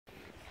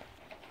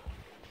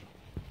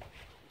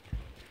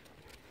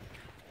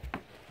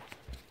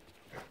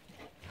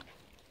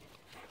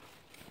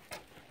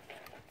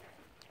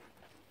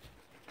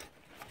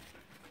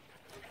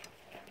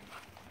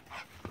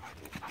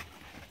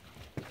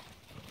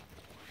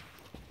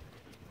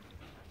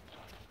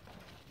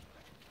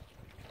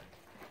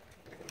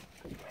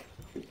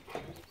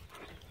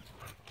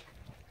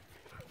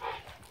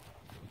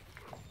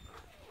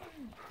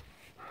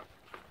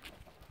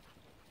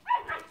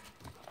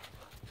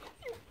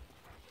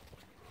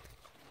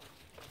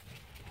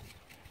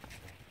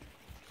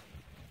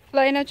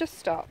Lena, just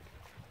stop.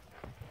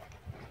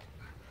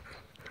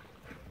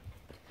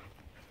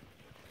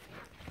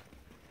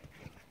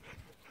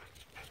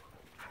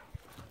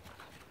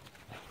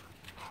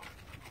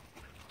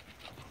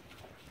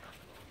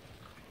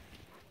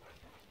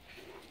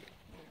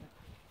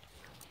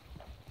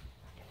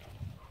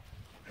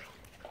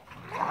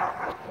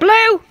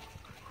 Blue!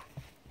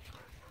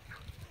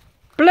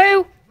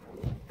 Blue!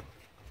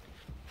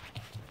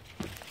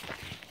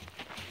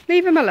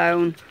 Leave him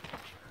alone.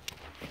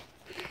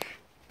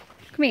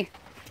 Come here.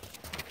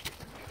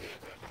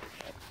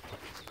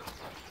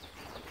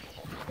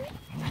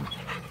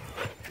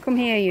 Come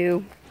here,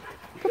 you.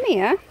 Come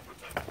here.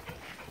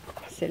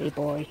 Silly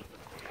boy.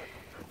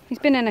 He's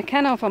been in a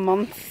kennel for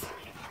months.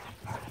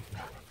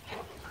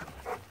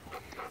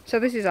 So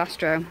this is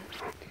Astro.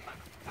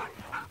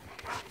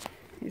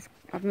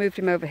 I've moved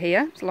him over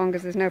here, as long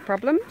as there's no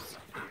problems.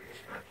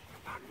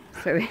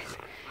 So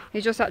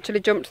he just actually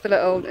jumped the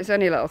little, it's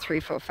only a little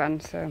 3-foot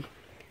fence, so.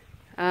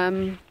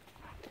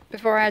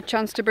 Before I had a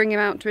chance to bring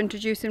him out to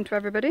introduce him to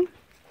everybody.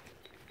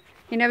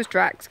 He knows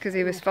Drax because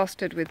he was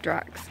fostered with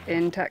Drax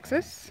in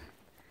Texas.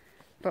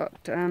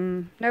 But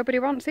nobody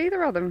wants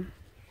either of them.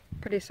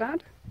 Pretty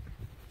sad.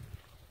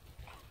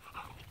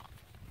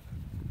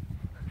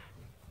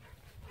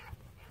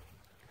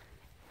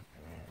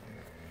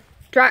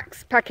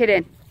 Drax, pack it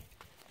in.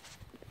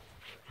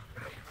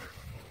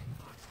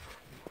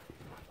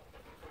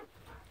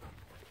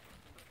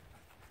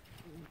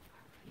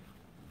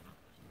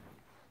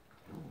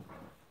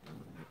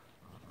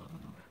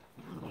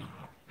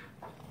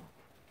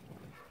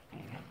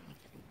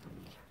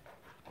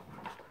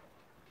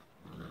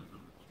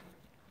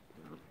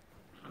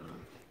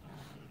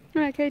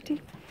 Alright,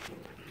 Katie.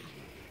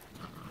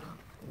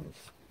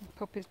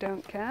 Puppies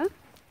don't care.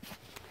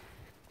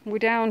 We're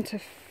down to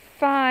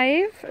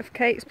 5 of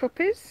Kate's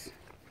puppies.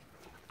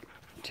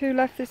 2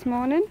 left this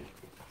morning.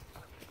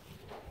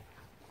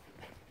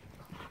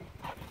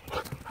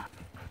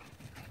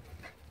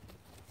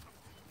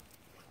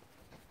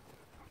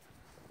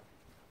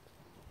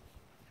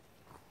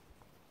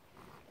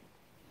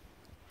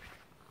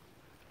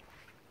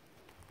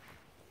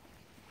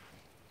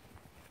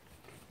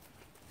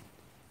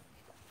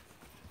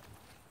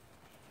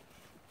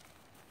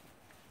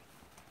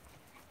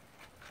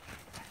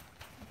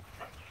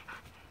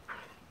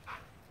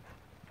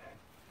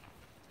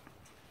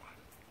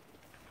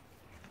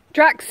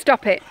 Drax,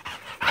 stop it.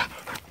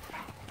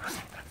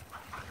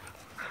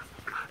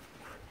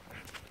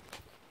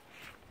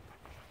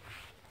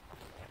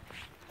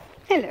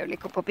 Hello,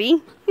 little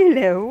puppy.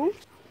 Hello.